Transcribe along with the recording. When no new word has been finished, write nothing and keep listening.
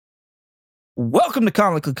Welcome to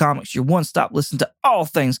Comically Comics, your one-stop listen to all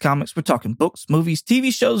things comics. We're talking books, movies,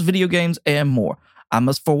 TV shows, video games, and more. I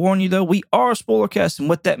must forewarn you, though, we are a spoilercast, and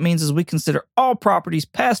what that means is we consider all properties,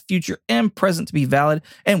 past, future, and present, to be valid,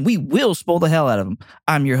 and we will spoil the hell out of them.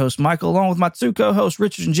 I'm your host, Michael, along with my two co-hosts,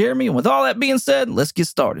 Richard and Jeremy, and with all that being said, let's get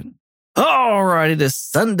started. All right, it is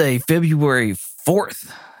Sunday, February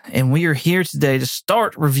 4th, and we are here today to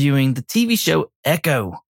start reviewing the TV show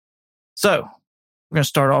Echo. So, we're going to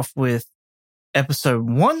start off with episode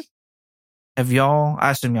 1. Have y'all,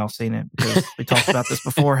 I assume y'all seen it because we talked about this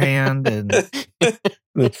beforehand, and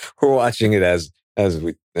we're watching it as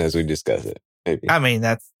we discuss it. Maybe. I mean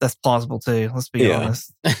that's plausible too. Let's be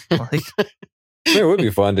honest. Like, it would be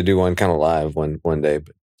fun to do one kind of live one day,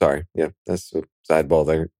 but sorry, that's a sideball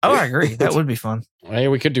there. Oh, I agree. That would be fun. Hey,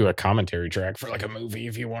 we could do a commentary track for like a movie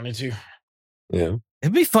if you wanted to. Yeah,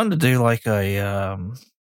 it'd be fun to do like a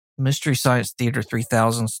Mystery Science Theater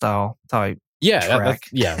 3000 style type. Yeah,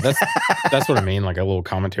 that's what I mean. Like a little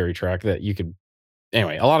commentary track that you could.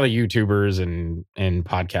 Anyway, a lot of YouTubers and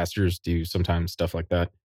podcasters do sometimes stuff like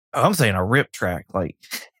that. Oh, I'm saying a rip track, like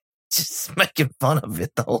just making fun of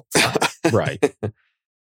it the whole time. Right.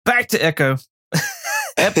 Back to Echo,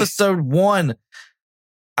 episode 1.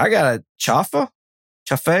 I got a Chaffa.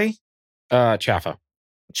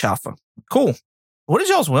 Cool. What is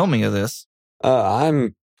y'all's whelming of this?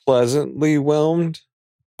 I'm pleasantly whelmed.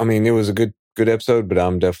 I mean, it was a good episode, but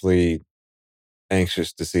I'm definitely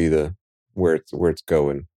anxious to see where it's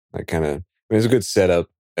going. Like it's a good setup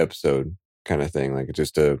episode kind of thing. Like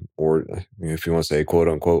just or if you want to say quote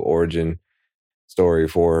unquote origin story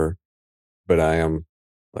for her. But I'm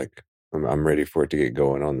ready for it to get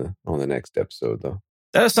going on the next episode though.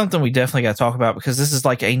 That is something we definitely got to talk about because this is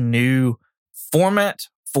like a new format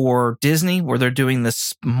for Disney where they're doing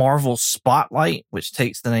this Marvel Spotlight, which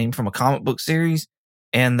takes the name from a comic book series.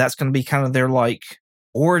 And that's going to be kind of their like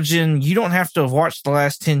origin. You don't have to have watched the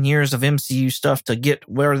last 10 years of MCU stuff to get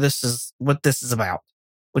what this is about,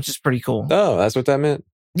 which is pretty cool. Oh, that's what that meant?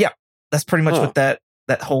 Yeah, that's pretty much what that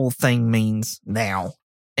whole thing means now.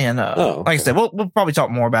 And okay. Like I said, we'll probably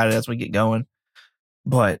talk more about it as we get going.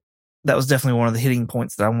 But that was definitely one of the hitting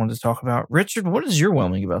points that I wanted to talk about. Richard, what is your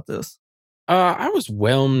whelming about this? I was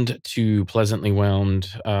whelmed to pleasantly whelmed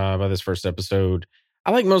by this first episode.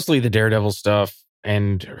 I like mostly the Daredevil stuff.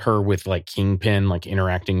 And her with like Kingpin, like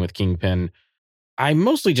interacting with Kingpin. I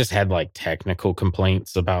mostly just had like technical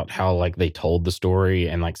complaints about how like they told the story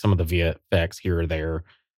and like some of the VFX here or there.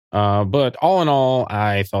 But all in all,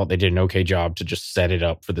 I thought they did an okay job to just set it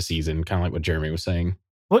up for the season, kind of like what Jeremy was saying.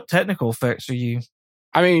 What technical effects are you?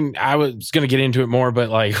 I mean, I was going to get into it more, but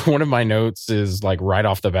like one of my notes is like right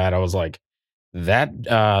off the bat, I was like,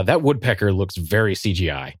 that woodpecker looks very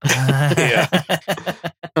CGI.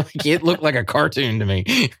 Like it looked like a cartoon to me.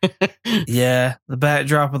 Yeah, the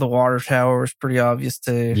backdrop of the water tower was pretty obvious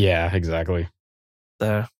too. Yeah, exactly.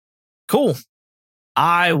 So cool.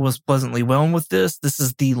 I was pleasantly whelmed with this. This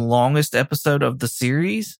is the longest episode of the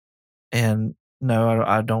series, and no,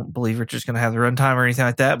 I don't believe Richard's going to have the runtime or anything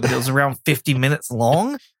like that. But it was around 50 minutes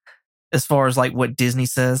long, as far as like what Disney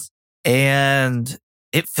says, and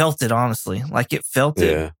it felt it, honestly. Like it felt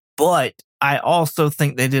it. But I also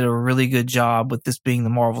think they did a really good job with this being the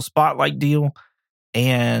Marvel Spotlight deal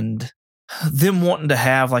and them wanting to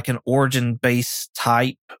have like an origin-based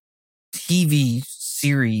type TV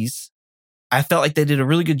series. I felt like they did a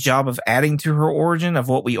really good job of adding to her origin of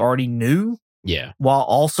what we already knew. Yeah. While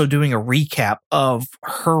also doing a recap of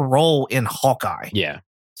her role in Hawkeye. Yeah.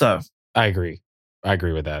 So I agree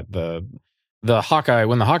with that. The Hawkeye,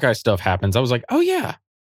 when the Hawkeye stuff happens, I was like, oh yeah.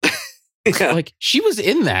 Like she was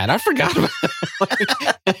in that. I forgot about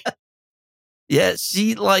that. Yeah,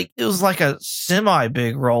 she like it was like a semi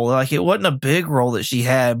big role. Like it wasn't a big role that she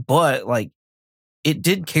had, but like it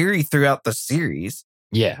did carry throughout the series.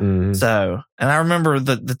 Yeah. Mm-hmm. So, and I remember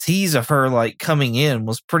the tease of her like coming in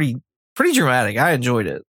was pretty dramatic. I enjoyed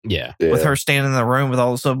it. Yeah. With her standing in the room with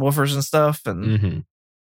all the subwoofers and stuff, and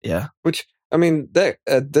yeah. Which I mean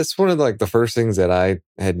that's one of like the first things that I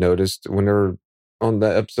had noticed when they were on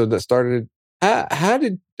the episode that started.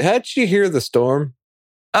 How'd she hear the storm?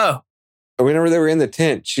 Oh, whenever they were in the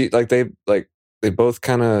tent, they both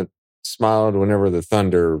kind of smiled whenever the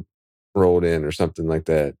thunder rolled in or something like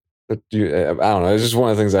that. But I don't know. It's just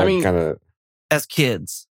one of the things I kind of as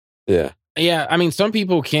kids. Yeah. Yeah. I mean, some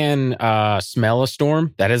people can smell a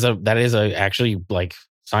storm. That is a actually like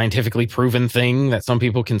scientifically proven thing that some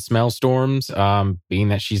people can smell storms. Being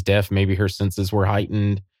that she's deaf, maybe her senses were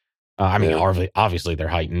heightened. Obviously they're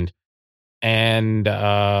heightened. And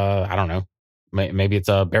I don't know. Maybe it's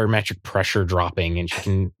a barometric pressure dropping and she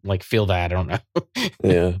can like feel that. I don't know.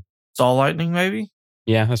 Yeah. saw lightning, maybe.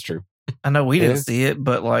 Yeah, that's true. I know we didn't Yeah. see it,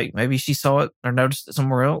 but like maybe she saw it or noticed it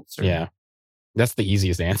somewhere else. Or, Yeah. That's the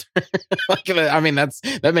easiest answer. Like, I mean,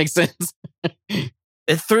 that makes sense.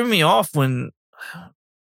 It threw me off when.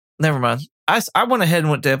 Never mind. I went ahead and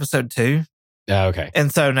went to episode 2. Okay.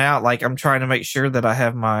 And so now, like, I'm trying to make sure that I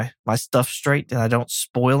have my stuff straight and I don't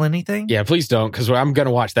spoil anything. Yeah, please don't, because I'm going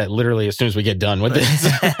to watch that literally as soon as we get done with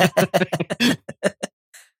this.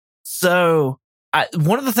 So,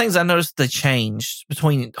 one of the things I noticed they changed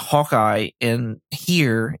between Hawkeye and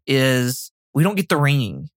here is we don't get the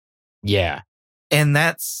ringing, Yeah. and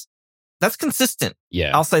that's consistent.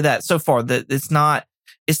 Yeah. I'll say that so far that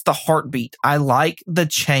it's the heartbeat. I like the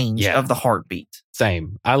change Yeah. of the heartbeat.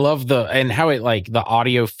 Same. I love and how it like the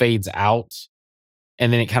audio fades out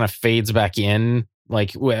and then it kind of fades back in.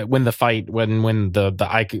 Like when the fight, when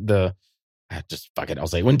just fuck it, I'll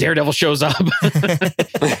say when Daredevil shows up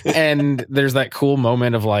and there's that cool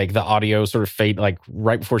moment of like the audio sort of fade, like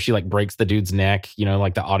right before she like breaks the dude's neck,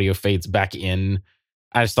 like the audio fades back in.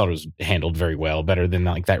 I just thought it was handled very well, better than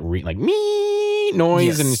like that like me noise.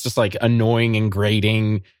 Yes. And it's just like annoying and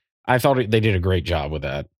grating. I thought they did a great job with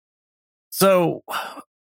that. So,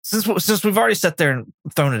 since we've already sat there and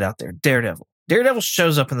thrown it out there, Daredevil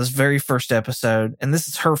shows up in this very first episode, and this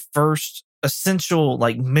is her first essential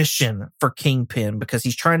like mission for Kingpin because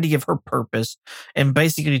he's trying to give her purpose and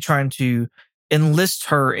basically trying to enlist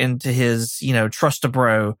her into his trust a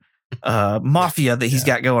bro mafia that he's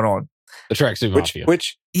got going on. The tracksuit mafia.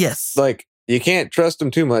 Which Yes, like you can't trust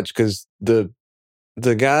him too much because the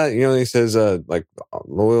guy, he says like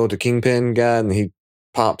loyal to Kingpin guy, and he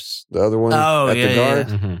pops the other one at the guard.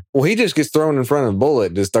 yeah. Mhm. Well, he just gets thrown in front of a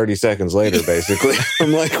bullet just 30 seconds later, basically.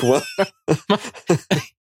 I'm like, what?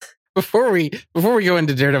 Before we go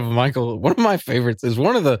into Daredevil, Michael, one of my favorites is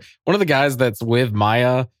one of the guys that's with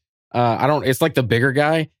Maya. It's like the bigger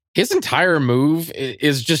guy. His entire move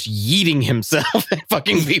is just yeeting himself at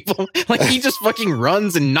fucking people. Like he just fucking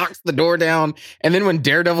runs and knocks the door down. And then when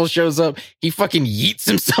Daredevil shows up, he fucking yeets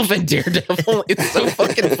himself at Daredevil. It's so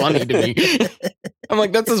fucking funny to me. I'm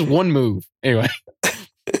like, that's his one move. Anyway.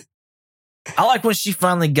 I like when she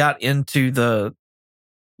finally got into the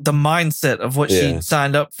mindset of what Yeah. she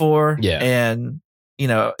signed up for. Yeah. And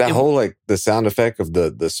That whole like the sound effect of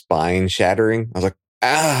the spine shattering. I was like,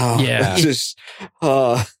 ow. Yeah. Just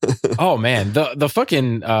Oh man, the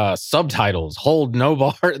fucking subtitles hold no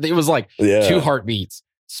bar. It was like yeah. 2 heartbeats,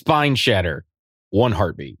 spine shatter, 1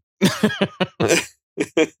 heartbeat.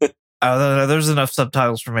 Oh, no, there's enough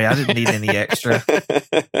subtitles for me. I didn't need any extra.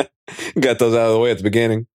 Got those out of the way at the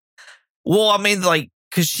beginning. Well, I mean, like,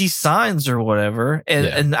 because she signs or whatever. And,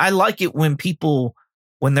 Yeah. and I like it when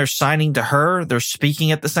when they're signing to her, they're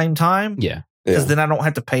speaking at the same time. Yeah. Because Yeah. then I don't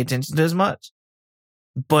have to pay attention to as much.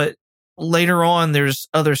 But later on, there's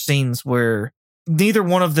other scenes where neither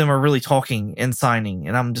one of them are really talking and signing.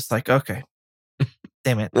 And I'm just like, okay,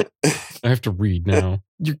 damn it. I have to read now.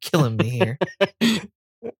 You're killing me here.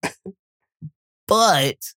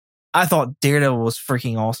 But I thought Daredevil was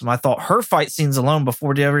freaking awesome. I thought her fight scenes alone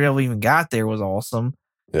before Daredevil even got there was awesome.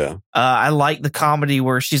 Yeah. I like the comedy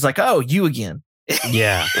where she's like, "Oh, you again,"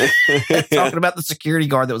 Yeah. talking about the security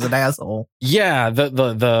guard that was an asshole. Yeah,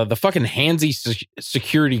 the fucking handsy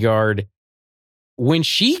security guard. When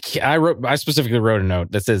I specifically wrote a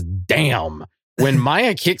note that says, "Damn." When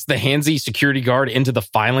Maya kicks the handsy security guard into the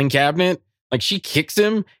filing cabinet, like she kicks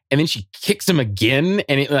him and then she kicks him again,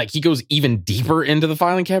 and it like he goes even deeper into the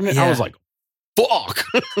filing cabinet. I Yeah. was like, "Fuck."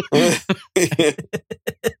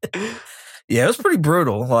 Yeah, it was pretty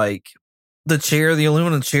brutal. Like the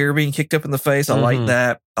aluminum chair being kicked up in the face. I like Mhm.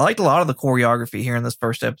 that. I liked a lot of the choreography here in this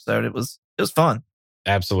first episode. It was fun.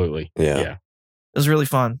 Absolutely. Yeah. It was really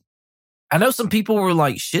fun. I know some people were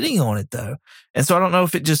like shitting on it though. And so I don't know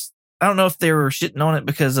if they were shitting on it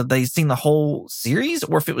because they've seen the whole series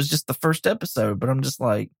or if it was just the first episode. But I'm just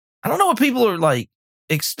like, I don't know what people are like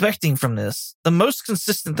expecting from this. The most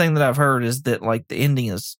consistent thing that I've heard is that like the ending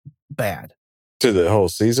is bad. To the whole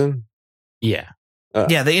season. Yeah.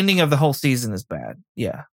 Yeah, the ending of the whole season is bad.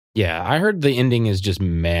 Yeah. Yeah, I heard the ending is just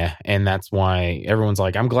meh, and that's why everyone's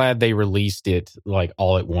like, I'm glad they released it like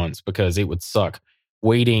all at once because it would suck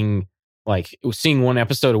waiting, like seeing one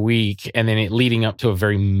episode a week and then it leading up to a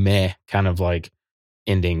very meh kind of like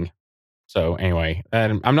ending. So anyway,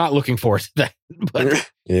 I'm not looking forward to that. But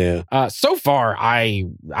Yeah. so far, I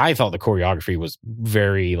thought the choreography was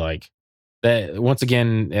very like that. Once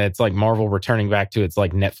again, it's like Marvel returning back to its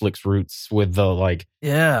like Netflix roots with the like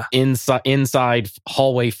Yeah. inside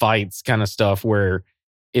hallway fights kind of stuff where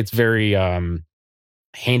it's very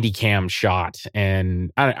handy cam shot,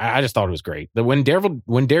 and I just thought it was great. When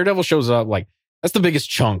Daredevil shows up, like That's the biggest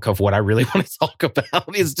chunk of what I really want to talk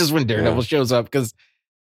about is just when Daredevil shows up, because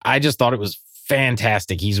I just thought it was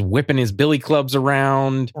fantastic. He's whipping his billy clubs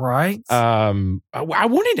around. Right. I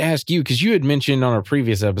wanted to ask you, because you had mentioned on a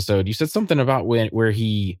previous episode, you said something about where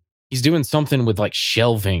he's doing something with like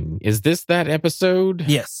shelving. Is this that episode?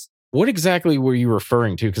 Yes. What exactly were you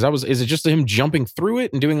referring to? Because is it just him jumping through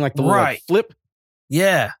it and doing like the little like, flip?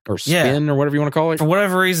 Yeah. Or spin or whatever you want to call it? For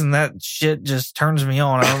whatever reason, that shit just turns me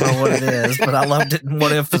on. I don't know what it is, but I loved it in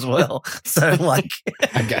What If as well. So like.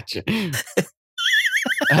 I got you.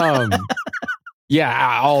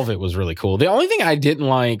 Yeah, all of it was really cool. The only thing I didn't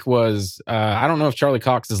like was, I don't know if Charlie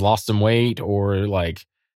Cox has lost some weight or like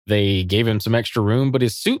they gave him some extra room, but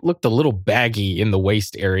his suit looked a little baggy in the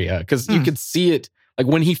waist area because you could see it like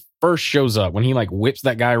when he first shows up, when he like whips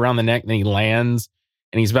that guy around the neck and then he lands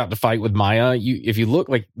and he's about to fight with Maya. If you look,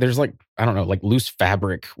 like there's like, I don't know, like loose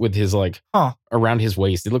fabric with his like around his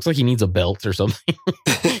waist. It looks like he needs a belt or something.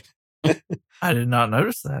 I did not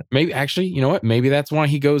notice that. Maybe actually, you know what? Maybe that's why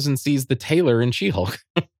he goes and sees the tailor in She-Hulk.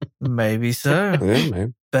 Maybe so. Yeah,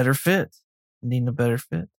 man. Better fit. Needing a better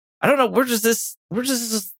fit. I don't know. Where does this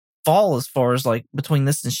fall as far as like between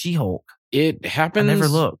this and She-Hulk? It happens. I never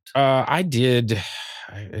looked. I did,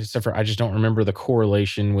 except for I just don't remember the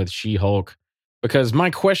correlation with She-Hulk. Because my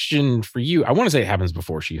question for you, I want to say it happens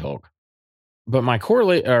before She-Hulk, but my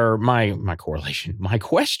question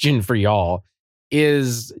for y'all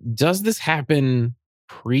is, does this happen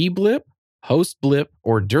pre-blip, post-blip,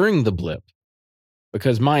 or during the blip?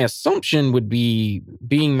 Because my assumption would be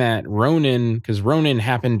being that because Ronin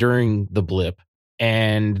happened during the blip,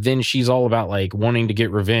 and then she's all about like wanting to get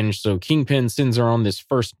revenge. So Kingpin sends her on this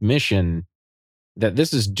first mission, that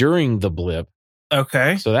this is during the blip.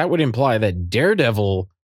 Okay. So that would imply that Daredevil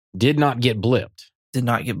did not get blipped. Did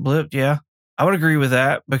not get blipped, yeah. I would agree with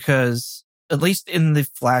that because at least in the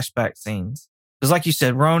flashback scenes, because like you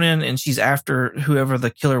said, Ronin, and she's after whoever the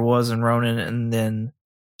killer was in Ronin, and then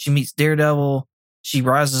she meets Daredevil, she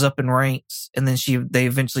rises up in ranks, and then they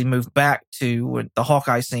eventually move back to the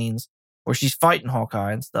Hawkeye scenes where she's fighting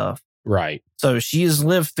Hawkeye and stuff. Right. So she has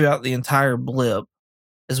lived throughout the entire blip,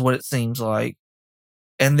 is what it seems like.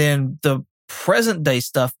 And then the present day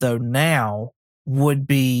stuff, though, now would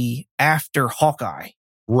be after Hawkeye.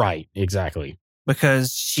 Right, exactly.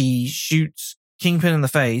 Because she shoots Kingpin in the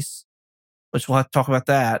face, which we'll have to talk about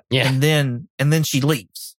that. Yeah. And then she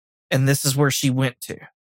leaves. And this is where she went to.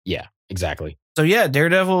 Yeah, exactly. So yeah,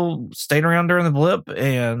 Daredevil stayed around during the blip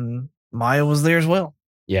and Maya was there as well.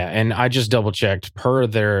 Yeah, and I just double checked per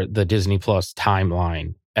the Disney Plus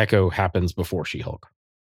timeline, Echo happens before She-Hulk.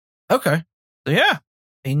 Okay. So yeah,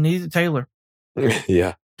 he needed a tailor.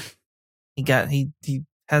 Yeah. He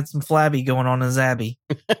had some flabby going on in his Abby.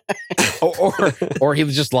 or he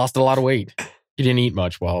just lost a lot of weight. He didn't eat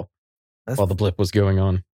much while the blip was going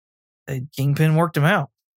on. Kingpin worked him out.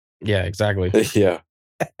 Yeah, exactly. Yeah.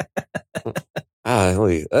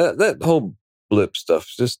 That whole blip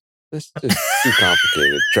stuff's just too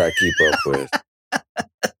complicated to try to keep up with.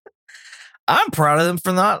 I'm proud of them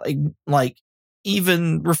for not like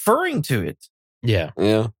even referring to it. Yeah.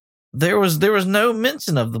 Yeah. There was no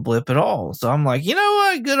mention of the blip at all. So I'm like, you know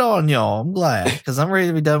what? Good on y'all. I'm glad because I'm ready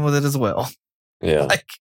to be done with it as well. Yeah. Like,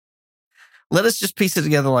 let us just piece it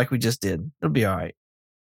together like we just did. It'll be all right.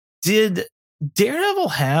 Did Daredevil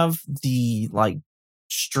have the like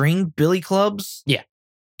string billy clubs? Yeah.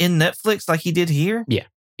 In Netflix like he did here? Yeah.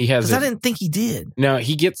 He has. Because I didn't think he did. No,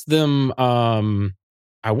 he gets them.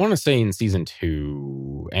 I want to say in season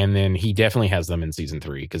 2, and then he definitely has them in season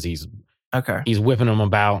 3 because he's whipping them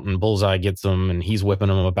about, and Bullseye gets them, and he's whipping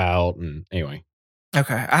them about, and anyway.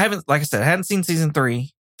 Okay, I hadn't seen season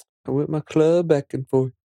 3. I whip my club back and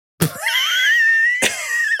forth.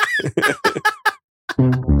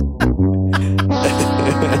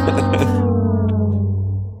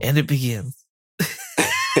 And it begins.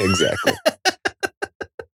 Exactly.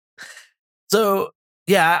 So,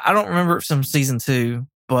 yeah, I don't remember it from season 2,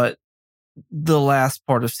 but the last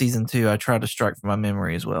part of season 2, I tried to strike from my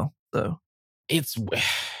memory as well. So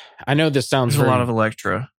I know this sounds there's a lot of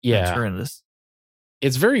Elektra. Yeah. In this.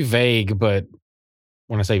 It's very vague, but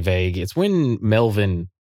when I say vague, it's when Melvin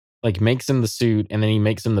like makes him the suit and then he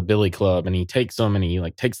makes him the billy club and he takes them and he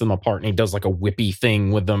like takes them apart and he does like a whippy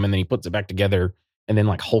thing with them and then he puts it back together and then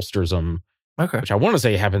like holsters them. Okay. Which I want to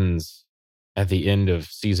say happens at the end of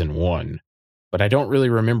season 1, but I don't really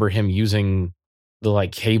remember him using the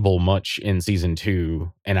like cable much in season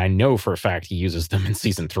 2. And I know for a fact he uses them in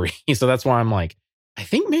season 3. So that's why I'm like, I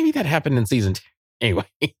think maybe that happened in season 2. Anyway.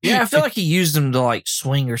 Yeah, I feel like he used them to like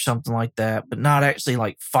swing or something like that, but not actually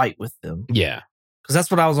like fight with them. Yeah. Because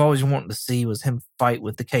that's what I was always wanting to see was him fight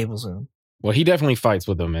with the cables in them. Well, he definitely fights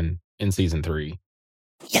with them in season 3.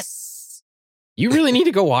 Yes. You really need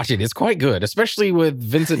to go watch it. It's quite good, especially with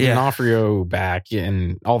Vincent Yeah. D'Onofrio back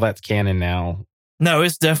and all that's canon now. No,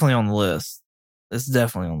 it's definitely on the list. It's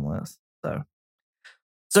definitely on the list.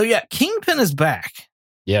 So yeah, Kingpin is back.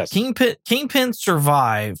 Yes. Kingpin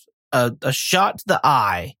survived a shot to the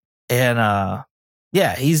eye, and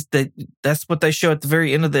yeah, that's what they show at the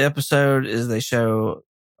very end of the episode. Is they show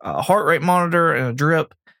a heart rate monitor and a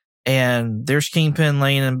drip, and there's Kingpin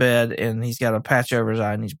laying in bed, and he's got a patch over his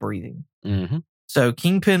eye, and he's breathing. Mm-hmm. So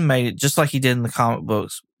Kingpin made it just like he did in the comic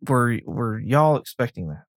books. Were y'all expecting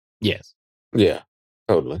that? Yes. Yeah,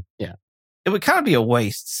 totally. It would kind of be a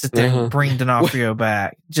waste to sit there and bring D'Onofrio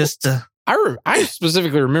back just to. I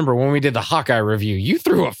specifically remember when we did the Hawkeye review, you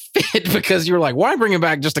threw a fit because you were like, why bring him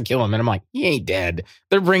back just to kill him? And I'm like, he ain't dead.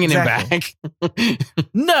 They're bringing him back.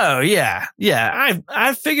 No, yeah.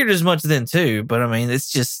 I figured as much then too, but I mean, it's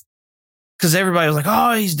just because everybody was like,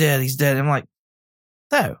 oh, he's dead. I'm like,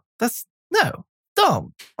 no,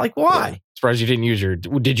 dumb. Like, why? Yeah. Surprised you didn't use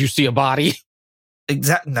did you see a body?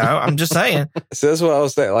 Exactly. No, I'm just saying. So that's what I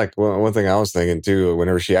was saying. Like one thing I was thinking too,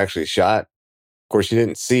 whenever she actually shot, of course, you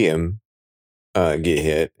didn't see him get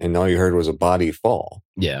hit, and all you heard was a body fall.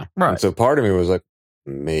 Yeah. Right. And so part of me was like,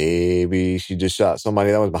 maybe she just shot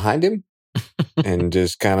somebody that was behind him and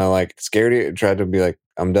just kind of like scared it, tried to be like,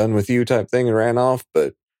 I'm done with you type thing, and ran off,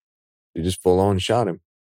 but she just full on shot him.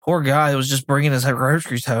 Poor guy was just bringing his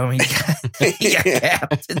groceries home. He got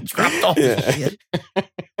capped and dropped off his shit.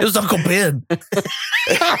 It was Uncle Ben.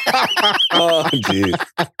 Oh, jeez.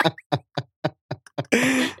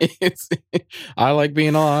 I like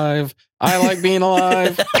being alive. I like being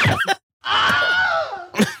alive.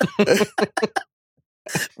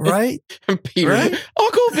 Right? Peter, Right?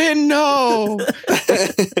 Uncle Ben, no.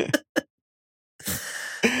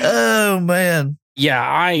 Oh, man. Yeah,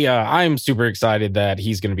 I'm super excited that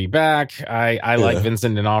he's going to be back. I like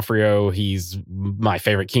Vincent D'Onofrio. He's my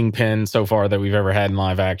favorite Kingpin so far that we've ever had in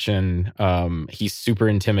live action. He's super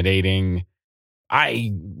intimidating.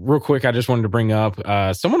 Real quick, I just wanted to bring up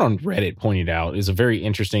someone on Reddit pointed out is a very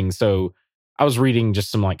interesting. So I was reading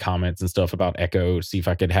just some like comments and stuff about Echo to see if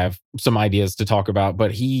I could have some ideas to talk about.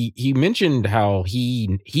 But he mentioned how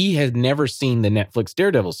he had never seen the Netflix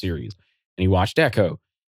Daredevil series, and he watched Echo.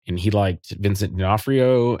 And he liked Vincent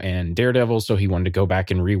D'Onofrio and Daredevil, so he wanted to go back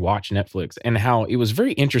and rewatch Netflix. And how it was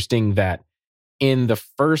very interesting that in the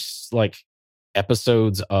first like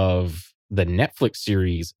episodes of the Netflix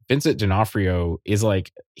series, Vincent D'Onofrio is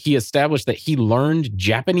like, he established that he learned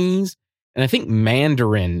Japanese and I think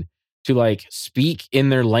Mandarin to like speak in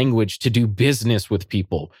their language to do business with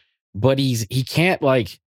people. But he can't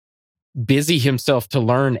like busy himself to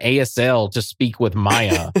learn ASL to speak with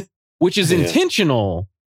Maya, which is intentional.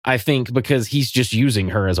 I think because he's just using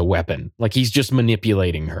her as a weapon. Like he's just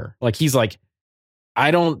manipulating her. Like he's like, I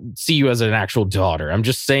don't see you as an actual daughter. I'm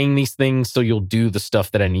just saying these things so you'll do the stuff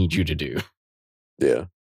that I need you to do. Yeah.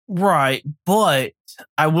 Right. But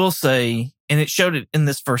I will say, and it showed it in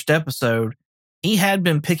this first episode, he had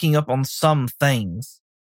been picking up on some things.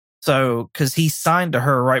 So, because he signed to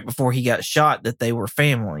her right before he got shot that they were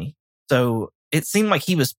family. So it seemed like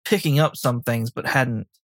he was picking up some things, but hadn't,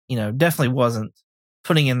 definitely wasn't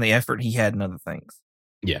putting in the effort he had in other things.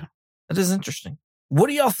 Yeah. That is interesting. What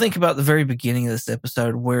do y'all think about the very beginning of this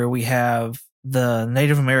episode where we have the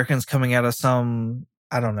Native Americans coming out of some,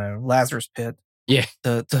 I don't know, Lazarus pit? Yeah.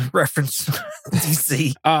 To reference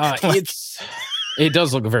DC. It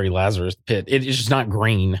does look a very Lazarus pit. It's just not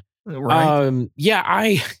green. Right. Yeah,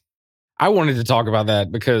 I wanted to talk about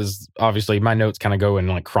that because obviously my notes kind of go in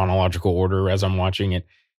like chronological order as I'm watching it.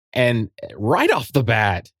 And right off the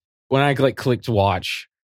bat, when I clicked watch,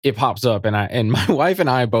 it pops up and my wife and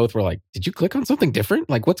I both were like, did you click on something different?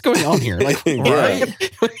 Like, what's going on here? Like,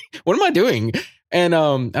 what am I doing? And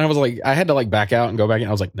I was like, I had to like back out and go back and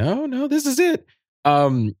I was like, no, this is it.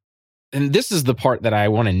 And this is the part that I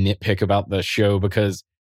want to nitpick about the show because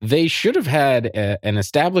they should have had an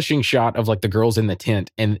establishing shot of like the girls in the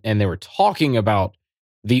tent and they were talking about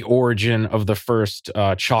the origin of the first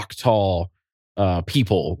Choctaw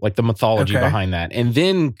people, like the mythology behind that, and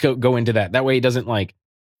then go into that. That way it doesn't like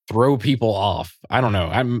throw people off. I don't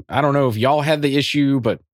know. I don't know if y'all had the issue,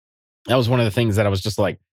 but that was one of the things that I was just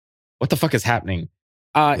like, what the fuck is happening?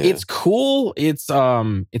 It's cool. It's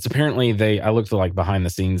apparently I looked at like behind the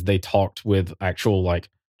scenes, they talked with actual like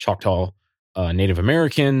Choctaw Native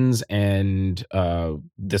Americans, and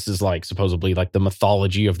this is like supposedly like the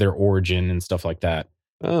mythology of their origin and stuff like that.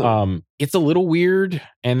 It's a little weird.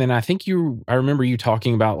 And then I think I remember you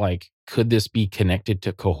talking about like, could this be connected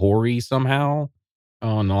to Kahori somehow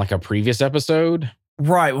on like a previous episode?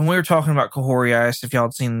 Right. When we were talking about Kahori, I asked if y'all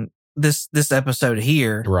had seen this episode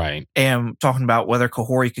here. Right. And talking about whether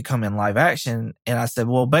Kahori could come in live action. And I said,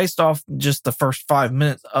 well, based off just the first 5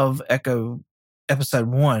 minutes of Echo episode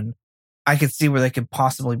 1, I could see where they could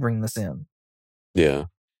possibly bring this in. Yeah.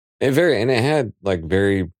 And it had like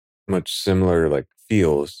very much similar like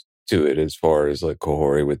feels to it as far as like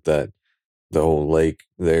Kahori with that, the whole lake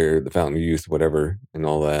there, the Fountain of Youth, whatever, and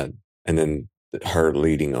all that. And then her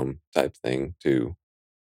leading them type thing too.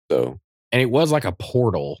 So. And it was like a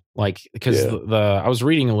portal, like, because I was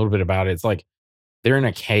reading a little bit about it. It's like they're in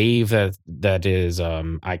a cave that is,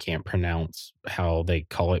 I can't pronounce how they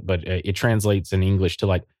call it, but it translates in English to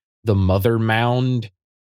like the Mother Mound.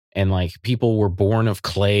 And like people were born of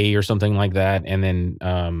clay or something like that. And then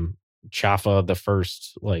Chafa, the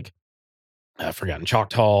first, like, I've forgotten,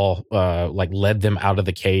 Choctaw, like led them out of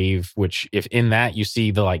the cave, which if in that you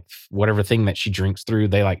see the like whatever thing that she drinks through,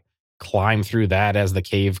 they like climb through that as the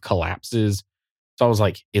cave collapses. So I was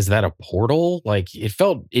like, is that a portal? Like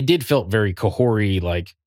it did felt very Kahori,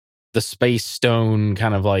 like the space stone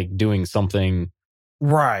kind of like doing something.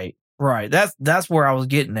 Right. That's where I was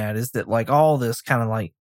getting at, is that like all this kind of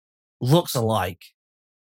like looks alike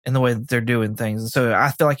in the way that they're doing things. And so I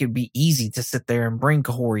feel like it'd be easy to sit there and bring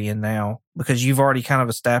Kahori in now because you've already kind of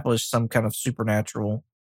established some kind of supernatural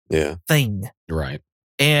thing. Right.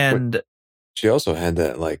 And but she also had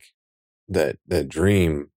that like that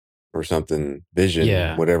dream or something,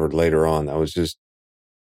 vision, whatever later on. That was just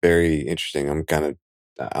very interesting. I'm kind of,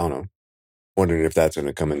 I don't know, wondering if that's going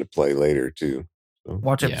to come into play later too. So,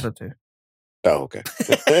 watch episode 2. Oh, okay.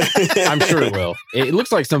 I'm sure it will. It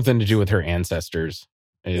looks like something to do with her ancestors.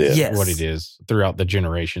 Is what it is throughout the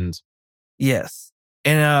generations. Yes.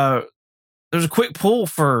 And there's a quick pull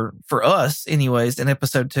for us anyways in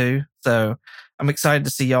episode 2. So I'm excited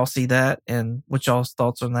to see y'all see that and what y'all's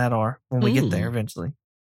thoughts on that are when we get there eventually.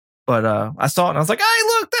 But I saw it and I was like, hey,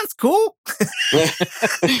 look, that's cool.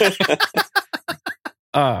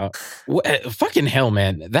 Fucking hell,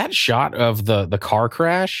 man. That shot of the car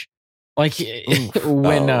crash, like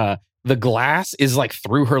when the glass is like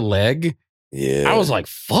through her leg. Yeah. I was like,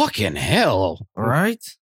 fucking hell. Right?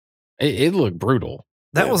 It looked brutal.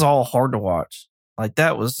 That was all hard to watch. Like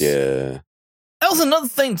that was. Yeah. That was another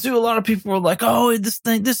thing too. A lot of people were like, oh, this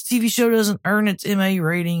TV show doesn't earn its MA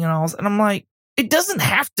rating and all. And I'm like, it doesn't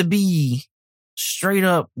have to be straight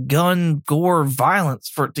up gun, gore, violence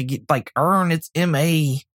for it to get like earn its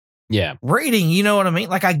MA rating. You know what I mean?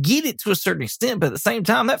 Like I get it to a certain extent, but at the same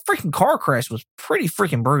time, that freaking car crash was pretty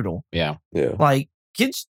freaking brutal. Yeah. Yeah. Like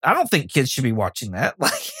kids, I don't think kids should be watching that.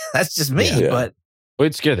 Like that's just me, but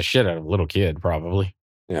it'd scare the shit out of a little kid, probably.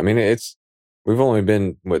 Yeah. I mean, we've only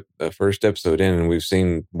been with the first episode in and we've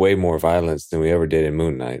seen way more violence than we ever did in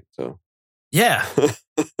Moon Knight. So yeah.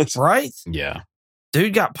 Right? Yeah.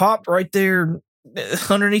 Dude got popped right there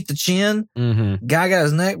underneath the chin. Mm-hmm. Guy got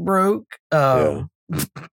his neck broke.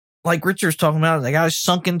 Like Richard's talking about, the guy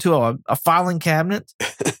sunk into a filing cabinet.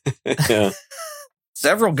 Yeah.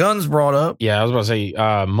 Several guns brought up. Yeah, I was about to say,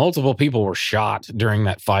 multiple people were shot during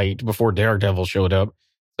that fight before Daredevil showed up.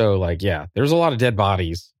 So, like, yeah, there's a lot of dead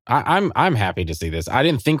bodies. I'm happy to see this. I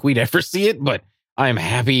didn't think we'd ever see it, but I'm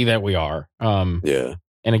happy that we are. Yeah.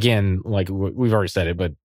 And again, like we've already said it,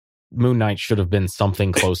 but Moon Knight should have been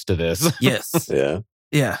something close to this. Yes. Yeah.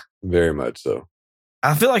 Yeah. Very much so.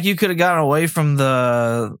 I feel like you could have gotten away from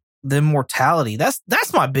the immortality. That's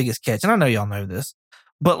my biggest catch. And I know y'all know this,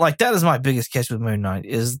 but like that is my biggest catch with Moon Knight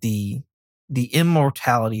is the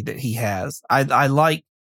immortality that he has. I like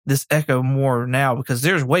this Echo more now because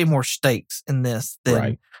there's way more stakes in this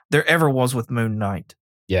than there ever was with Moon Knight.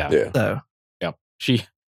 Yeah. So yeah.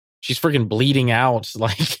 She's freaking bleeding out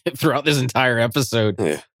like throughout this entire episode.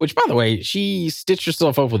 Yeah. Which, by the way, she stitched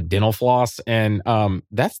herself up with dental floss, and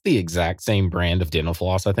that's the exact same brand of dental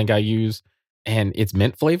floss I think I use, and it's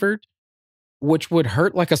mint flavored, which would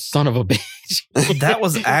hurt like a son of a bitch. That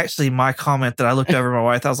was actually my comment that I looked over at my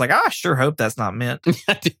wife. I was like, I sure hope that's not mint.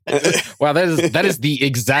 Wow, that is the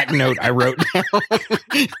exact note I wrote down.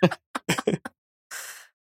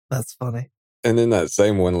 That's funny. And then that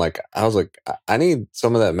same one, like I was like, I need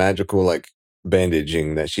some of that magical like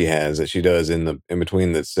bandaging that she does in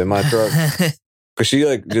between the semi truck, because she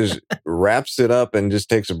like just wraps it up and just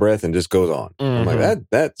takes a breath and just goes on. I'm like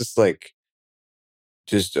that just like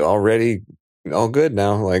just already all good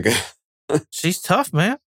now. Like she's tough,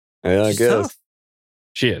 man. Yeah, I guess tough.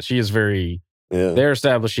 She is very. Yeah, they're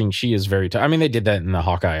establishing she is very tough. I mean, they did that in the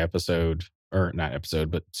Hawkeye episode, or not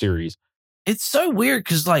episode, but series. It's so weird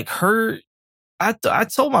because like her. I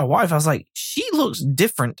told my wife, I was like, she looks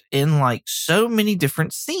different in like so many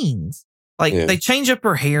different scenes. Like Yeah. they change up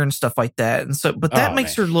her hair and stuff like that. And so, but that Oh,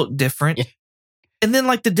 makes man. her look different. Yeah. And then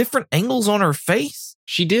like the different angles on her face,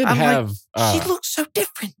 She did I'm like, have. she looks so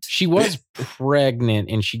different. She was pregnant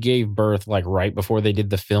and she gave birth like right before they did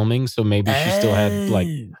the filming, so maybe she still had like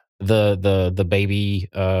the baby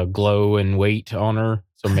glow and weight on her,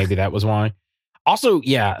 so maybe that was why. Also,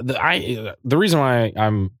 yeah, the reason why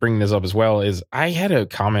I'm bringing this up as well is I had a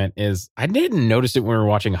comment is I didn't notice it when we were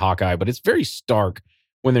watching Hawkeye, but it's very stark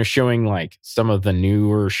when they're showing like some of the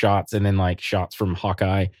newer shots and then like shots from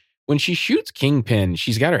Hawkeye. When she shoots Kingpin,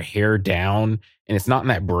 she's got her hair down and it's not in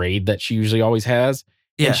that braid that she usually always has.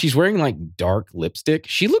 Yeah. And she's wearing like dark lipstick.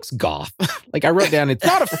 She looks goth. Like I wrote down, it's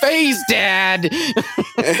not a phase, Dad.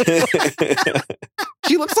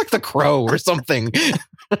 She looks like the Crow or something.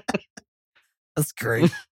 That's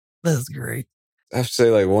great. That's great. I have to say,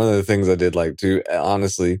 like, one of the things I did like too,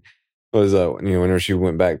 honestly, was whenever she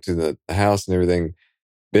went back to the house and everything,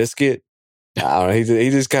 Biscuit. I don't know. He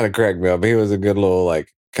just kind of cracked me up. He was a good little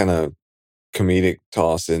like kind of comedic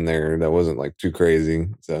toss in there that wasn't like too crazy.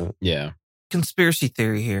 So Yeah. Conspiracy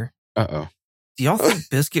theory here. Uh-oh. Do y'all think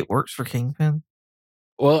Biscuit works for Kingpin?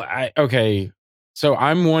 Well, okay. So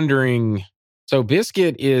I'm wondering. So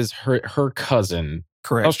Biscuit is her cousin.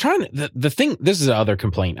 Correct. I was trying to. The thing. This is the other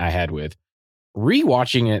complaint I had with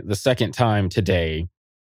rewatching it the second time today.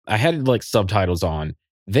 I had like subtitles on.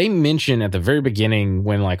 They mention at the very beginning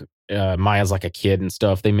when like Maya's like a kid and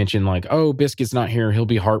stuff. They mention like, oh, Biscuit's not here. He'll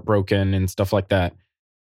be heartbroken and stuff like that.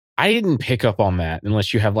 I didn't pick up on that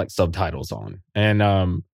unless you have like subtitles on. And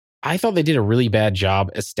I thought they did a really bad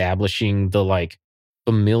job establishing the like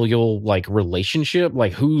familial like relationship,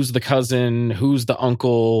 like who's the cousin, who's the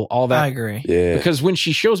uncle, all that. I agree. yeah, Because when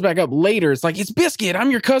she shows back up later, it's like, it's Biscuit. I'm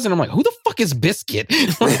your cousin. I'm like, who the fuck is Biscuit?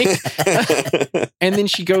 Like, and then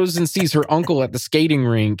she goes and sees her uncle at the skating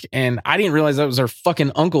rink. And I didn't realize that was her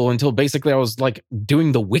fucking uncle until basically I was like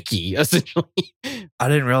doing the wiki, essentially. I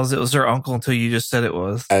didn't realize it was her uncle until you just said it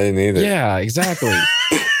was. I didn't either. Yeah, exactly.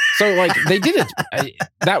 So like they did it.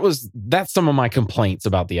 That's some of my complaints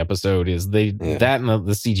about the episode is that and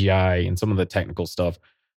the CGI and some of the technical stuff.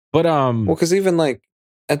 But Well, because even like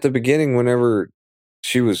at the beginning, whenever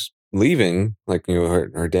she was leaving, like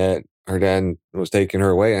her dad was taking her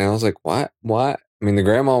away, and I was like, what? I mean, the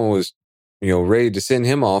grandma was ready to send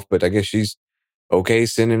him off, but I guess she's okay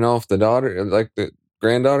sending off the daughter, like the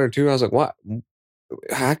granddaughter too. I was like, what?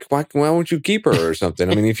 Why won't you keep her or something?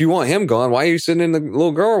 I mean, if you want him gone, why are you sending the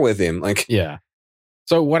little girl with him? Like, yeah.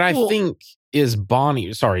 So what I think is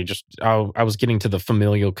Bonnie. Sorry, I was getting to the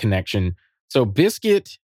familial connection. So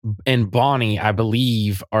Biscuit and Bonnie, I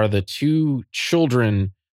believe, are the two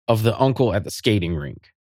children of the uncle at the skating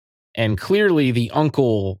rink. And clearly the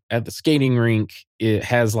uncle at the skating rink, it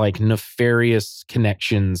has like nefarious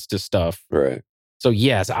connections to stuff. right. So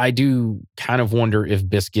yes, I do kind of wonder if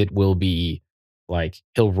Biscuit will be like,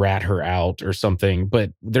 he'll rat her out or something.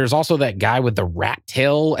 But there's also that guy with the rat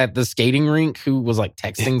tail at the skating rink who was like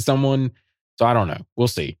texting someone. So I don't know. We'll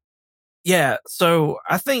see. Yeah. So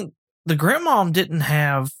I think the grandmom didn't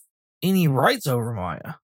have any rights over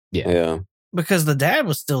Maya Yeah. because the dad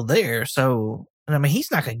was still there. So, and I mean,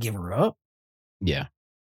 he's not going to give her up. Yeah.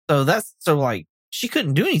 So like she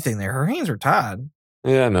couldn't do anything there. Her hands were tied.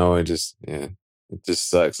 Yeah, no, it just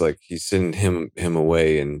sucks. Like he's sending him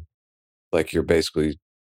away, and like you're basically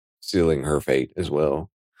sealing her fate as well.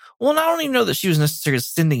 Well, and I don't even know that she was necessarily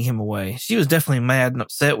sending him away. She was definitely mad and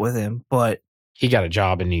upset with him, but He got a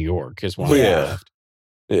job in New York is why he Yeah. left.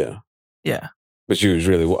 Yeah, yeah. but she was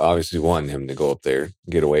really obviously wanting him to go up there,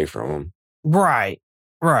 get away from him. Right.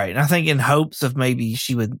 And I think in hopes of maybe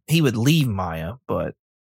he would leave Maya, but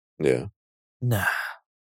Yeah, nah.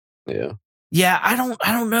 yeah. Yeah, I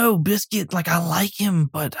don't know. Biscuit, like I like him,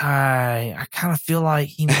 but I kind of feel like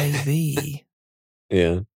he may be.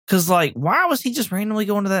 Yeah. Cause like, why was he just randomly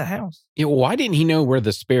going to that house? Yeah, why didn't he know where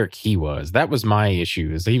the spare key was? That was my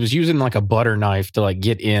issue. Is he was using like a butter knife to like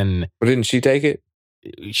get in. But didn't she take it?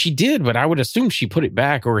 She did, but I would assume she put it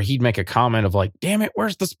back, or he'd make a comment of like, "Damn it,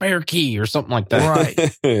 where's the spare key?" or something like that.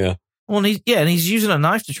 Right. Yeah. Well, and he's using a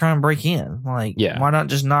knife to try and break in. Like, Yeah. why not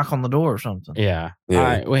just knock on the door or something? Yeah.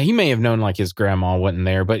 Yeah. Well, he may have known like his grandma wasn't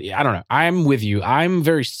there, but I don't know. I'm with you. I'm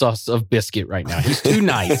very sus of Biscuit right now. He's too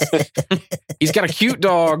nice. He's got a cute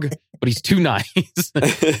dog, but he's too nice.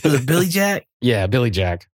 Was it Billy Jack? Yeah, Billy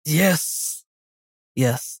Jack. Yes.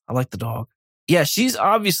 I like the dog. Yeah, she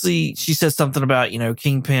said something about,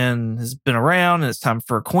 Kingpin has been around and it's time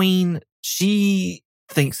for a queen. She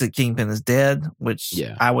thinks that Kingpin is dead, which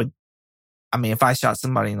Yeah. if I shot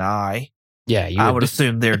somebody in the eye, Yeah, you I would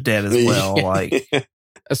assume they're dead as well. Like,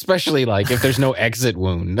 especially like if there's no exit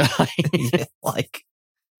wound. yeah, like,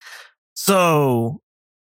 So,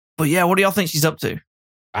 but yeah, what do y'all think she's up to?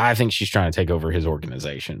 I think she's trying to take over his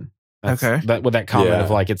organization. Okay. With that comment Yeah.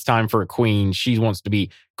 of like, it's time for a queen. She wants to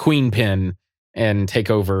be Queen Pin and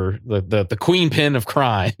take over the Queen Pin of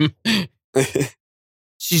crime.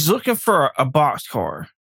 She's looking for a boxcar,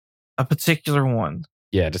 a particular one.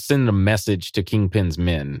 Yeah, to send a message to Kingpin's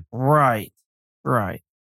men. Right.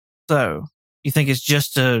 So, you think it's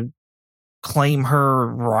just to claim her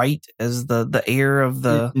right as the heir of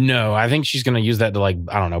the... No, I think she's going to use that to, like,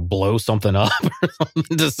 I don't know, blow something up or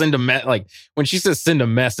something to send like, when she says send a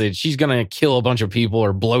message, she's going to kill a bunch of people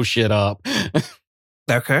or blow shit up.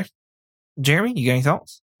 Okay. Jeremy, you got any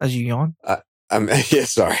thoughts as you yawn? Yeah,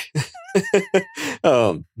 sorry.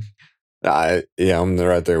 I'm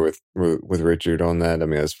right there with Richard on that. I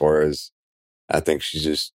mean, as far as I think she's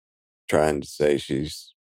just trying to say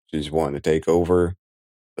she's wanting to take over,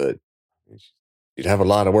 but you'd have a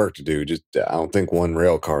lot of work to do. Just I don't think one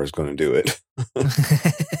rail car is going to do it.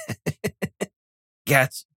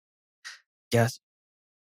 Gotcha.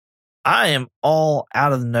 I am all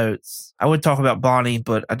out of the notes. I would talk about Bonnie,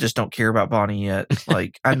 but I just don't care about Bonnie yet.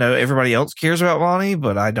 Like, I know everybody else cares about Bonnie,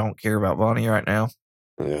 but I don't care about Bonnie right now.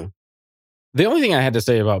 Yeah. The only thing I had to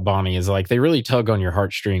say about Bonnie is like they really tug on your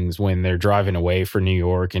heartstrings when they're driving away for New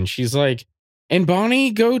York, and she's like, "And Bonnie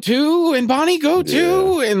go too, and Bonnie go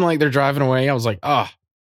too," and like they're driving away. I was like, right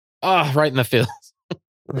in the feels.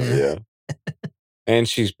 Yeah. And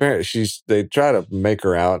they try to make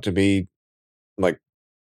her out to be like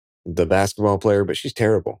the basketball player, but she's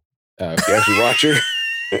terrible. If you actually watch her.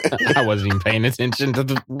 I wasn't even paying attention to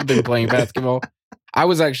them playing basketball. I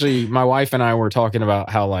was actually, my wife and I were talking about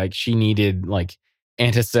how like she needed like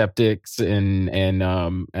antiseptics and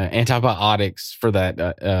antibiotics for that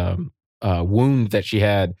wound that she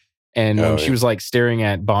had. And when she was like staring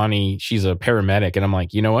at Bonnie, she's a paramedic. And I'm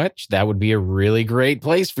like, you know what? That would be a really great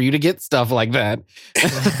place for you to get stuff like that.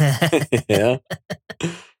 Yeah.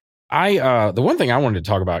 The one thing I wanted to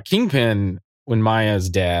talk about, Kingpin, when Maya's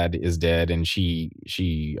dad is dead and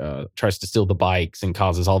she tries to steal the bikes and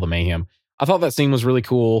causes all the mayhem. I thought that scene was really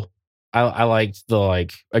cool. I liked the,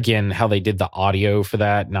 like, again, how they did the audio for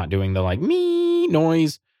that, not doing the like me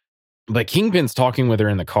noise. But Kingpin's talking with her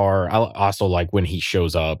in the car. I also like when he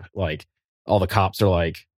shows up, like all the cops are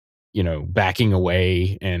like, you know, backing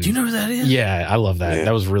away. And do you know who that is? Yeah, I love that. Yeah.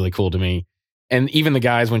 That was really cool to me. And even the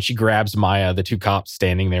guys, when she grabs Maya, the two cops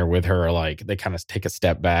standing there with her, like they kind of take a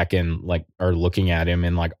step back and like are looking at him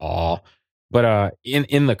in like awe. But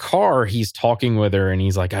in the car, he's talking with her and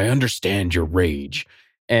he's like, "I understand your rage."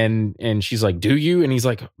 And she's like, "Do you?" And he's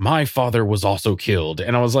like, "My father was also killed."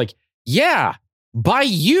 And I was like, "Yeah, by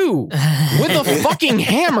you with a fucking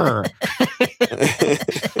hammer."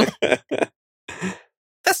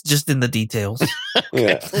 That's just in the details.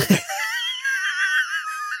 Yeah.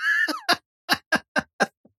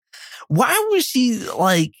 Why was she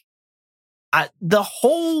like... the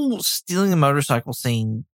whole stealing a motorcycle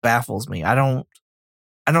scene baffles me. I don't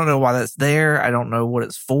know why that's there. I don't know what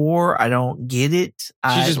it's for. I don't get it.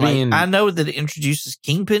 I know that it introduces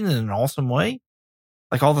Kingpin in an awesome way,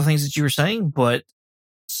 like all the things that you were saying, but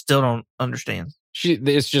still don't understand.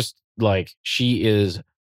 It's just like she is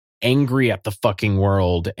angry at the fucking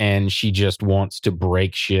world and she just wants to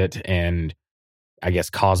break shit and I guess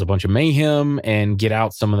cause a bunch of mayhem and get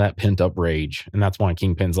out some of that pent up rage. And that's why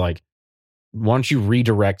Kingpin's like, why don't you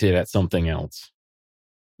redirect it at something else?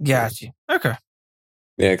 Gotcha. Okay.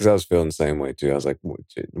 Yeah, because I was feeling the same way too. I was like, what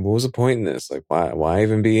was the point in this? Like, why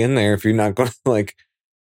even be in there if you're not going to, like,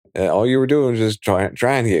 all you were doing was just trying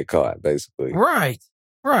to get caught, basically. Right.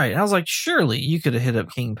 I was like, surely you could have hit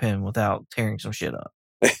up Kingpin without tearing some shit up.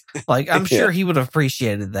 Like, I'm sure he would have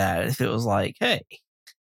appreciated that if it was like, hey.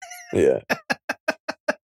 Yeah.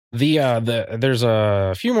 There's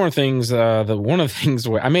a few more things. One of the things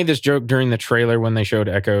I made this joke during the trailer when they showed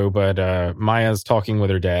Echo, but Maya's talking with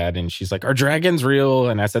her dad and she's like, "Are dragons real?"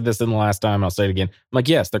 And I said this in the last time. I'll say it again. I'm like,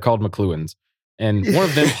 yes, they're called McLuhans, and one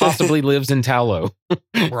of them possibly lives in Talo.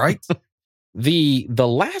 Right. The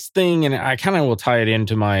last thing, and I kind of will tie it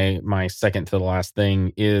into my second to the last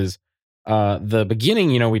thing is the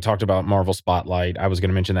beginning. You know, we talked about Marvel Spotlight. I was going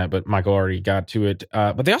to mention that, but Michael already got to it.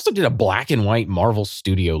 But they also did a black and white Marvel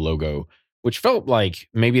Studio logo, which felt like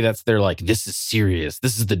maybe that's their like, this is serious.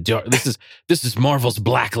 This is this is Marvel's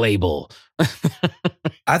Black Label.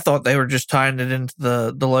 I thought they were just tying it into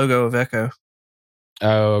the logo of Echo.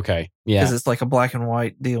 Oh, okay. Yeah. Because it's like a black and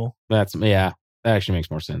white deal. That actually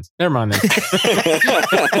makes more sense. Never mind then.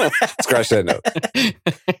 Scratch that note.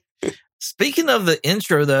 Speaking of the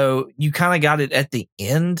intro, though, you kind of got it at the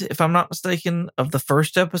end, if I'm not mistaken, of the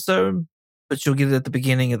first episode, but you'll get it at the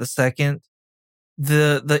beginning of the second.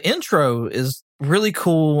 The intro is really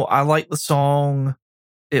cool. I like the song.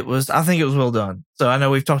 I think it was well done. So I know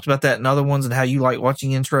we've talked about that in other ones and how you like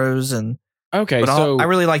watching intros, Okay, but so I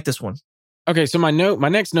really like this one. okay, so my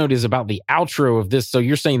next note is about the outro of this. So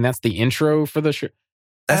you're saying that's the intro for the show?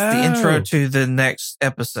 That's the intro to the next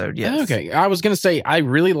episode. Yes. Okay, I was gonna say I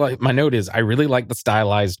really like the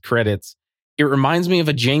stylized credits. It reminds me of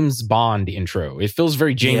a James Bond intro. It feels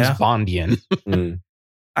very James Bondian.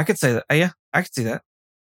 I could say that. Yeah, I could see that.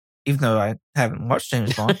 Even though I haven't watched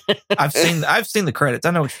James Bond, I've seen the credits.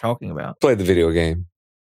 I know what you're talking about. Played the video game.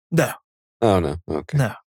 No. Oh no. Okay.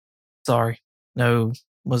 No. Sorry. No.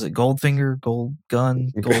 Was it Goldfinger? Gold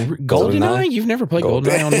Gun? GoldenEye? You've never played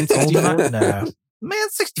GoldenEye on N64? No. Man,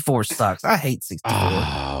 64 sucks. I hate 64.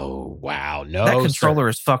 Oh, wow. No. That controller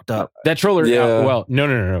is fucked up. That controller. Yeah. Well,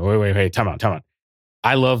 no. Wait. Time out.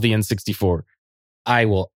 I love the N64. I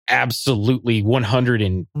will absolutely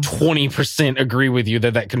 120% agree with you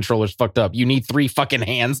that controller's fucked up. You need 3 fucking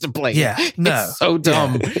hands to play. Yeah, no. It's so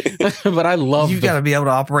dumb. But I love You got to be able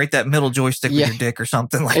to operate that middle joystick with your dick or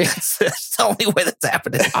something like that. That's the only way that's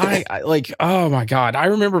happening. I like, oh my God. I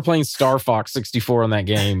remember playing Star Fox 64 on that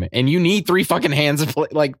game, and you need 3 fucking hands to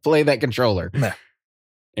play that controller. No.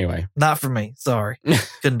 Anyway. Not for me. Sorry.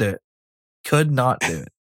 Couldn't do it. Could not do it.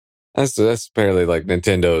 That's apparently like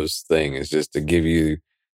Nintendo's thing, is just to give you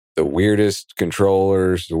the weirdest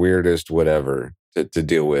controllers, the weirdest whatever to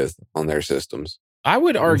deal with on their systems. I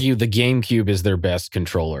would argue the GameCube is their best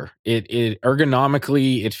controller. It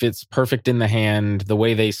ergonomically, it fits perfect in the hand. The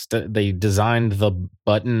way they designed the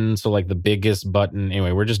button, so like the biggest button.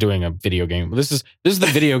 Anyway, we're just doing a video game. This is the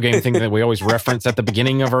video game thing that we always reference at the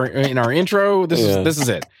beginning of our intro. This is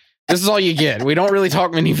it. This is all you get. We don't really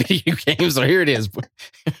talk many video games, so here it is.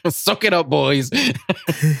 Soak it up, boys.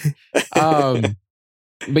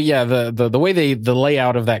 But yeah, the way the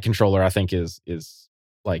layout of that controller, I think is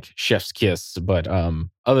like chef's kiss. But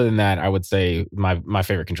other than that, I would say my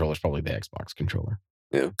favorite controller is probably the Xbox controller.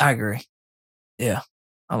 Yeah, I agree. Yeah,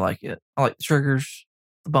 I like it. I like the triggers,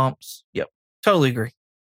 the bumps. Yep, totally agree.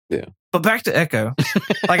 Yeah. But back to Echo.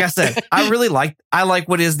 Like I said, I like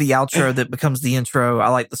what is the outro that becomes the intro. I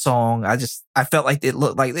like the song. I felt like it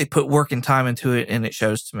looked like they put work and time into it, and it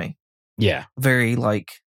shows to me. Yeah. Very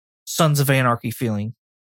like Sons of Anarchy feeling.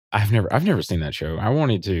 I've never seen that show. I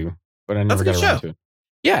wanted to, but I never got around to it.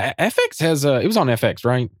 Yeah, FX has it was on FX,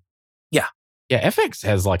 right? Yeah. Yeah, FX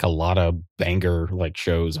has like a lot of banger like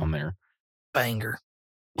shows on there. Banger.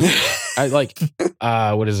 I like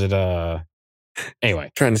what is it?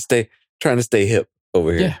 Anyway. Trying to stay hip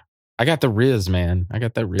over here. Yeah. I got the Riz, man. I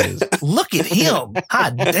got that Riz. Look at him.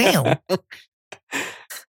 Hot damn.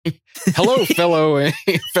 Hello,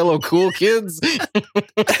 fellow cool kids.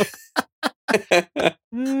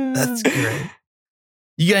 That's great.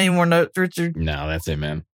 You got any more notes, Richard? No, that's it,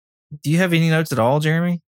 man. Do you have any notes at all,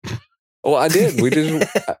 Jeremy? Well, I did.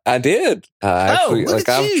 I did. Actually, look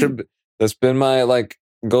at you. That's been my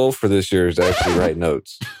goal for this year, is to actually write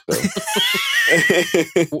notes.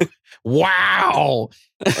 So. Wow.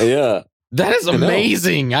 Yeah. That is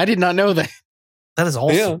amazing. I did not know that. That is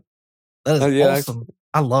awesome. Yeah. That is awesome.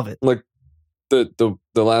 I love it. Like the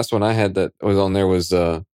last one I had that was on there was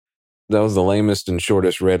that was the lamest and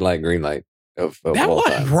shortest red light, green light of that all was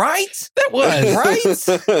time. Right. That was right.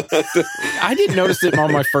 I didn't notice it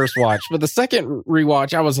on my first watch, but the second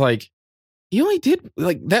rewatch, I was like, "You only did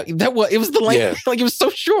like that." That was it was the lame. Like it was so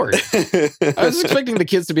short. I was expecting the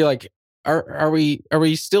kids to be like, "Are we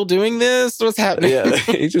still doing this? What's happening?" Yeah,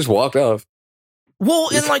 he just walked off. Well,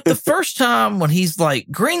 and like the first time when he's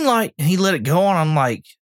like green light and he let it go on, I'm like,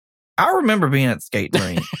 I remember being at the skate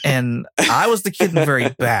ring and I was the kid in the very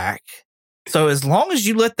back. So as long as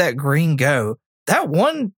you let that green go, that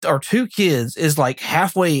 1 or 2 kids is like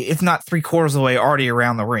halfway, if not 3/4 of the way already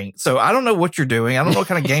around the ring. So I don't know what you're doing. I don't know what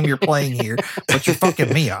kind of game you're playing here, but you're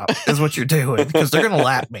fucking me up is what you're doing because they're going to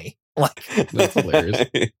lap me. Like that's hilarious.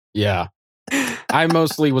 Yeah. I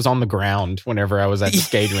mostly was on the ground whenever I was at the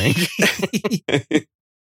skate rink.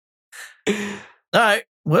 All right.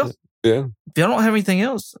 Well, yeah. If y'all don't have anything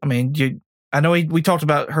else, I mean, I know we talked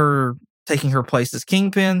about her taking her place as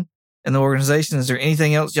Kingpin in the organization. Is there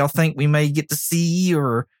anything else y'all think we may get to see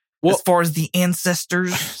or as far as the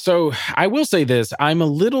ancestors? So I will say this. I'm a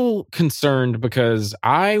little concerned because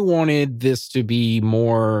I wanted this to be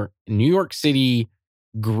more New York City,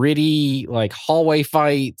 gritty, like hallway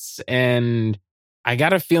fights. And I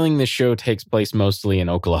got a feeling the show takes place mostly in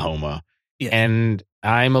Oklahoma. Yeah. And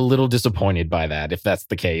I'm a little disappointed by that, if that's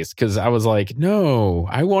the case. Because I was like, no,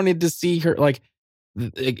 I wanted to see her. Like,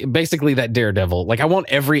 basically that Daredevil. Like, I want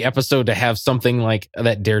every episode to have something like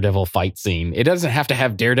that Daredevil fight scene. It doesn't have to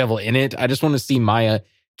have Daredevil in it. I just want to see Maya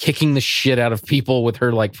kicking the shit out of people with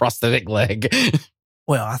her like prosthetic leg.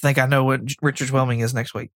 Well, I think I know what Richard's Whelming is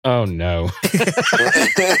next week. Oh no.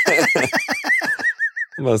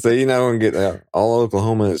 I'm gonna say, you're not gonna get that. All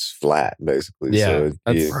Oklahoma is flat, basically. Yeah, so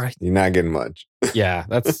that's right. You're not getting much. Yeah,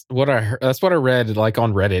 that's what I heard. That's what I read like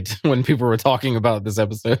on Reddit when people were talking about this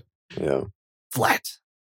episode. Yeah, Flat.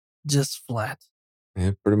 Just flat.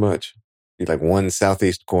 yeah, pretty much. Be like one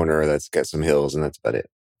southeast corner that's got some hills, and that's about it.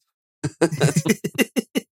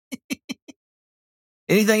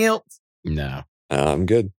 Anything else? No. I'm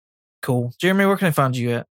good. Cool. Jeremy, where can I find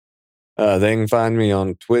you at? They can find me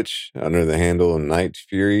on Twitch under the handle Night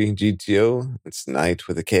Fury GTO. It's Night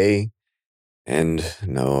with a K. And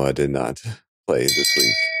no, I did not play this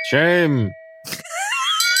week. Shame.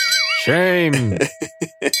 Shame.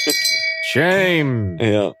 Shame.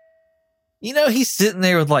 Yeah. You know, he's sitting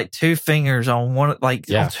there with like two fingers on one, like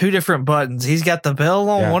Yeah. on two different buttons. He's got the bell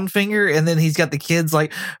on Yeah. one finger, and then he's got the kids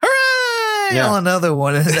like, hooray, Yeah. on another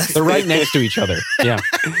one. And that's They're right next to each other. Yeah.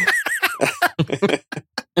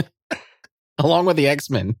 Along with the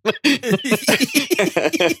X-Men.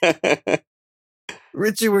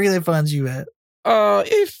 Richard, where can they find you at?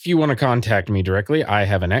 If you want to contact me directly, I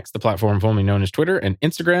have an X, the platform formerly known as Twitter, an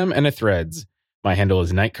Instagram, and a Threads. My handle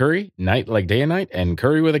is Night Curry, night like day and night, and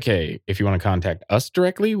Curry with a K. If you want to contact us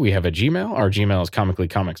directly, we have a Gmail. Our Gmail is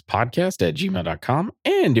comicallycomicspodcast@gmail.com.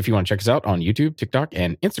 And if you want to check us out on YouTube, TikTok,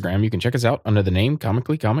 and Instagram, you can check us out under the name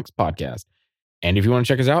Comically Comics Podcast. And if you want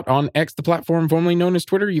to check us out on X, the platform formerly known as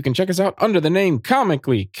Twitter, you can check us out under the name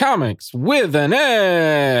Comically Comics with an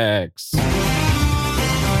X.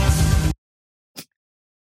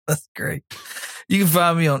 That's great. You can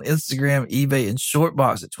find me on Instagram, eBay, and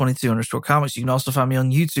Shortbox at 22_comics. You can also find me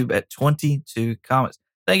on YouTube at 22 comics.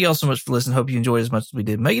 Thank you all so much for listening. Hope you enjoyed as much as we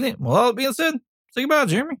did making it. Well, all that being said, say goodbye,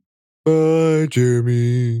 Jeremy. Bye,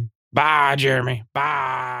 Jeremy. Bye, Jeremy.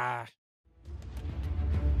 Bye.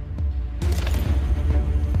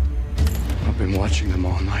 I've been watching them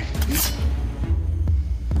all night.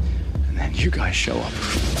 And then you guys show up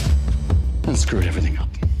and screwed everything up.